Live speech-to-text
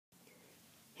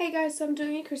Hey guys, so I'm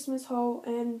doing a Christmas haul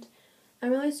and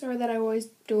I'm really sorry that I always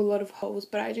do a lot of hauls,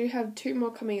 but I do have two more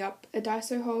coming up. A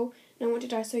Daiso haul, and I went to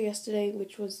Daiso yesterday,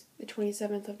 which was the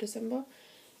 27th of December,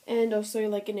 and also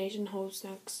like an Asian haul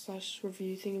snacks /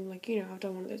 review thing, I've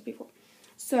done one of those before.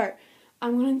 So,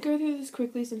 I'm going to go through this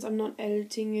quickly since I'm not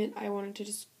editing it. I wanted to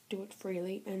just do it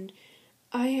freely, and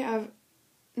I have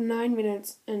 9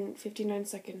 minutes and 59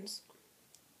 seconds,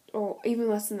 or even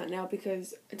less than that now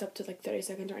because it's up to like 30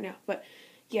 seconds right now, but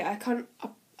yeah, I can't.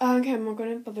 Okay, I'm not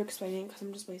going to bother explaining because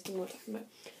I'm just wasting more time. But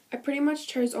I pretty much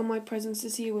chose all my presents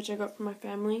this year, which I got from my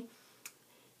family.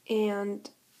 And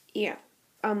yeah,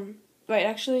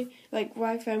 actually, like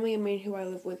my family, I mean who I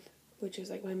live with, which is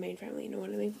like my main family. You know what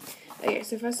I mean? Okay,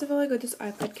 so first of all, I got this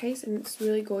iPad case, and it's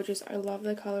really gorgeous. I love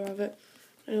the color of it,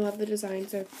 and I love the design.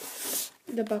 So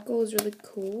the buckle is really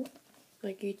cool.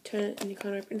 Like you turn it and you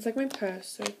can't open. It's like my purse.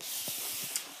 So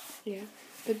yeah,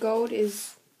 the gold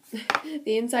is.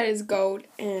 The inside is gold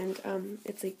and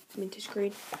it's like mintish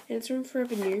green and it's from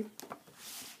Forever New,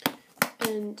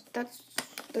 and that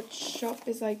shop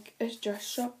is like a dress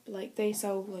shop. Like they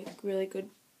sell like really good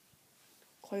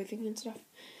clothing and stuff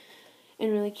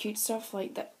and really cute stuff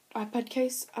like that iPad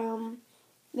case.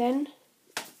 Then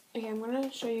okay, I'm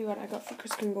gonna show you what I got for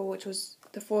Kris Kringle, which was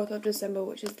the 4th of December,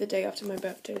 which is the day after my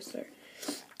birthday. So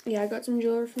yeah, I got some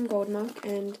jewelry from Goldmark,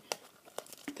 and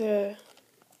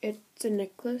it's a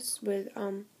necklace with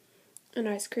an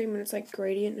ice cream, and it's like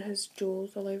gradient and has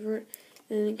jewels all over it,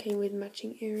 and then it came with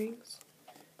matching earrings,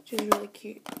 which is really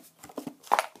cute.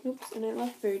 Oops, and I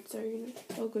left food, so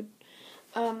it's all good.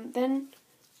 Then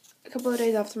a couple of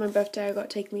days after my birthday, I got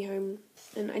Take Me Home,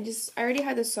 and I already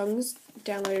had the songs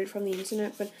downloaded from the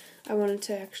internet, but I wanted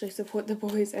to actually support the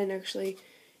boys and actually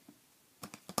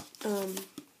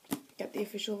get the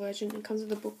official version. It comes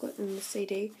with a booklet and the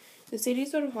CD. The CD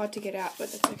is sort of hard to get out, but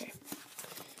that's okay.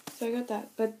 So I got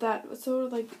that, but that was sort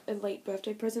of like a late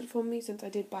birthday present for me since I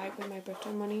did buy it with my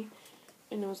birthday money,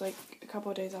 and it was like a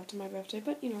couple of days after my birthday,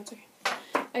 but it's okay.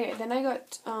 Okay, then I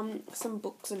got some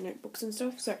books and notebooks and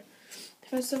stuff. So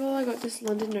first of all, I got this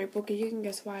London notebook, and you can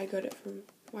guess why I got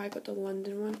the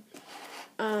London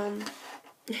one.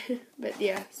 But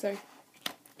yeah, so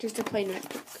just a plain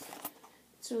notebook.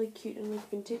 It's really cute and like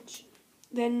vintage.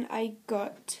 Then I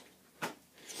got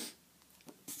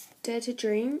Dare to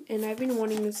Dream, and I've been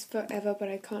wanting this forever, but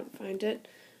I can't find it,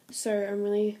 so I'm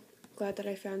really glad that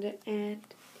I found it. And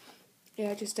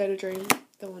yeah, just Dare to Dream,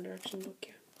 the One Direction book.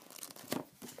 Yeah,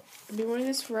 I've been wanting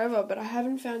this forever, but I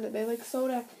haven't found it. They like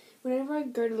sold out. Whenever I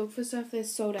go to look for stuff, they're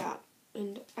sold out,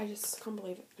 and I just can't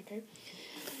believe it. Okay.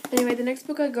 Anyway, the next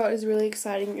book I got is really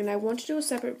exciting, and I want to do a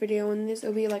separate video on this.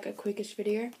 It'll be like a quickish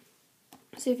video.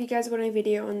 So if you guys want a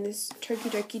video on this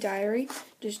Tokidoki Diary,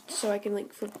 just so I can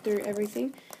like flip through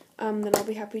everything, then I'll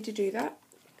be happy to do that.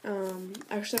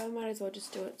 Actually, I might as well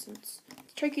just do it since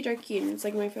it's Tokidoki and it's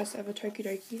like my first ever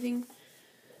Tokidoki thing.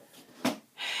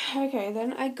 Okay,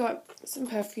 then I got some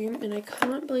perfume, and I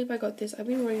can't believe I got this. I've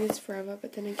been wearing this forever,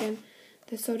 but then again,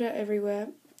 they're sold out everywhere.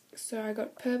 So I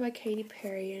got Purr by Katy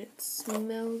Perry, and it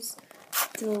smells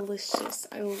delicious.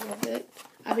 I love it.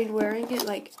 I've been wearing it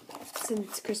like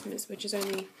since Christmas, which is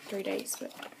only 3 days,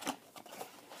 but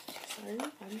so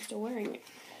I'm still wearing it.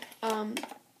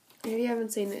 If you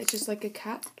haven't seen it, it's just like a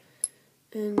cat,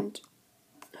 and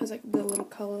has like the little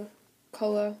collar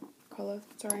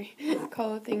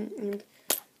thing, and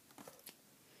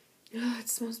it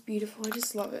smells beautiful. I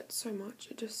just love it so much.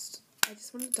 I just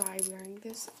want to die wearing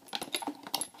this.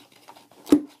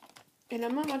 And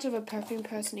I'm not much of a perfume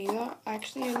person either. I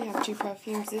actually only have 2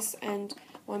 perfumes, this and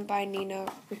one by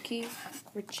Nina Ricci.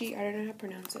 I don't know how to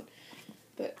pronounce it,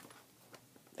 but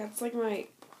that's like my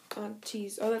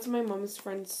auntie's. Oh, that's my mom's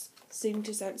friend's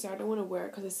signature scent, so I don't want to wear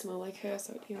it because I smell like her.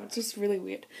 So it's just really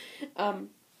weird.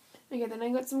 Okay, then I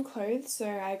got some clothes. So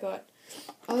I got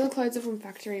all the clothes are from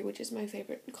Factory, which is my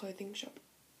favorite clothing shop.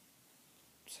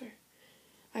 So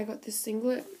I got this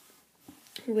singlet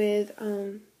with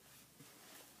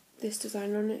this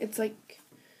design on it. It's like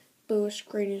bluish,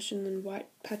 greenish, and then white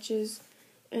patches,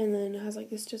 and then it has like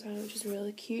this design, which is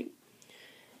really cute.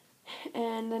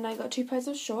 And then I got 2 pairs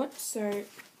of shorts. So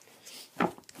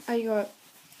I got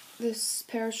this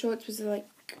pair of shorts which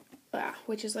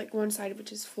is like one side,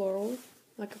 which is floral,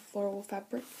 like a floral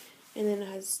fabric, and then it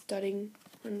has studding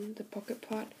on the pocket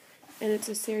part, and it's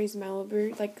a series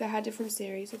Malibu. Like they had different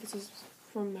series. So this is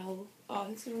from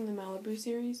this is from the Malibu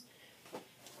series.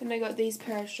 And I got these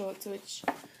pair of shorts, which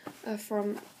are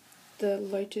from the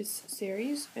Lotus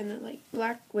series, and they're like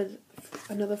black with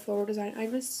another floral design.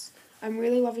 I'm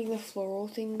really loving the floral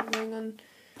thing going on.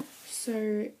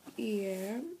 So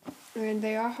yeah, and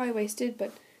they are high-waisted,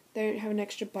 but they don't have an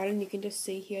extra button. You can just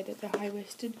see here that they're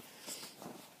high-waisted.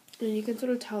 And you can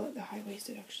sort of tell that they're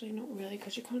high-waisted, actually. Not really,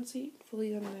 because you can't see it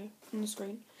fully on the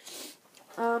screen.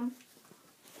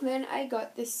 Then I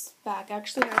got this bag.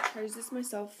 Actually, I chose this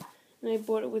myself. And I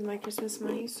bought it with my Christmas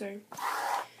money, so...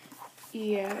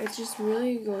 yeah, it's just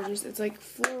really gorgeous. It's like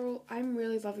floral. I'm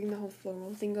really loving the whole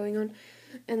floral thing going on.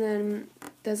 And then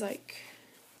there's like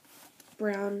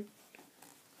brown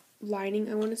lining,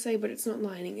 I want to say, but it's not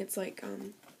lining. It's like,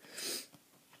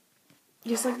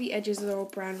 just like the edges are all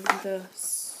brown with the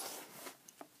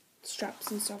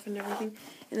straps and stuff and everything.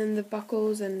 And then the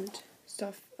buckles and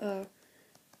stuff are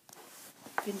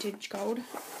vintage gold.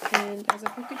 And there's a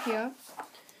pocket here.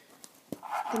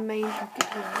 The main pocket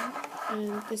here.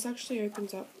 And this actually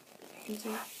opens up, you can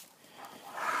see.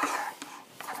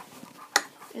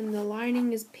 And the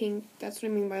lining is pink. That's what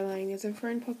I mean by lining. There's a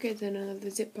front pocket, then another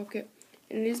zip pocket.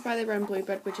 And it is by the brand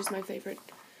Bluebird, which is my favourite,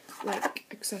 like,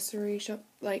 accessory shop.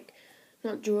 Like,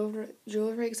 not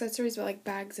jewellery accessories, but like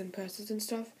bags and purses and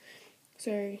stuff.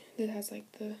 So, it has like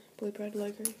the Bluebird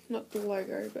logo. Not the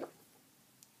logo, but,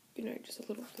 you know, just a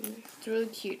little thing. It's really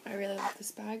cute. I really love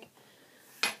this bag.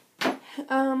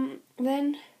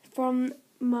 Then from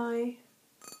my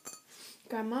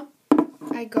grandma,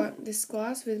 I got this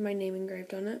glass with my name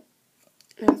engraved on it.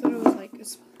 And I thought it was like a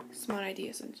smart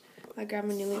idea since my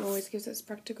grandma nearly always gives us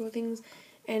practical things.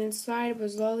 And inside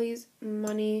was lollies,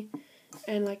 money,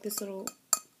 and like this little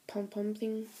pom-pom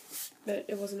thing. But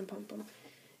it wasn't a pom-pom.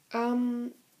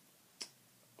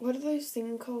 What are those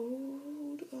things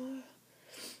called?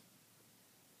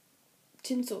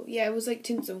 Tinsel. Yeah, it was like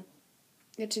tinsel.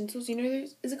 Yeah, tinsels, you know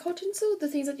those? Is it called tinsel? The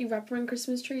things that you wrap around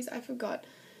Christmas trees? I forgot.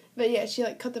 But yeah, she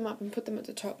like cut them up and put them at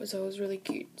the top, so it was really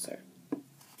cute, so.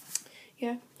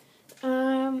 Yeah.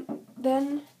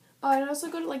 Then, oh, and I also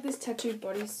got like this tattooed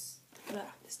this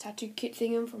tattoo kit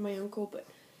thing from my uncle, but,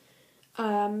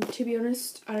 to be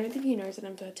honest, I don't think he knows that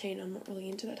I'm 13. I'm not really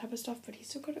into that type of stuff, but he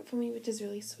still got it for me, which is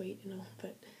really sweet and all,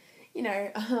 but, you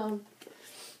know,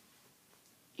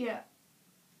 yeah.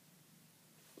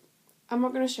 I'm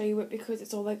not going to show you it because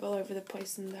it's all like all over the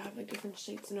place and they have like different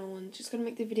sheets and all, and just going to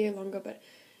make the video longer, but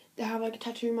they have like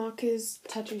tattoo markers,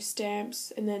 tattoo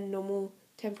stamps, and then normal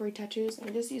temporary tattoos. I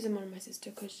just use them on my sister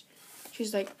because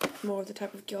she's like more of the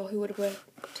type of girl who would wear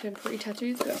temporary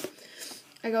tattoos. But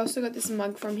I also got this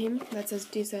mug from him that says,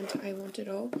 "Dear Santa, I want it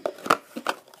all."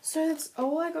 So that's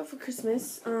all I got for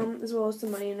Christmas, as well as the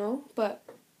money and all. But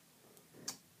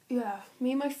yeah,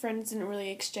 me and my friends didn't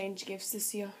really exchange gifts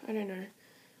this year. I don't know.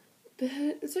 But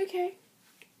it's okay.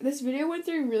 This video went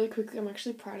through really quickly. I'm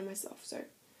actually proud of myself. So,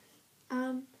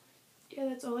 yeah,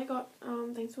 that's all I got.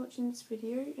 Thanks for watching this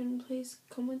video. And please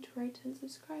comment, rate, and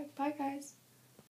subscribe. Bye, guys.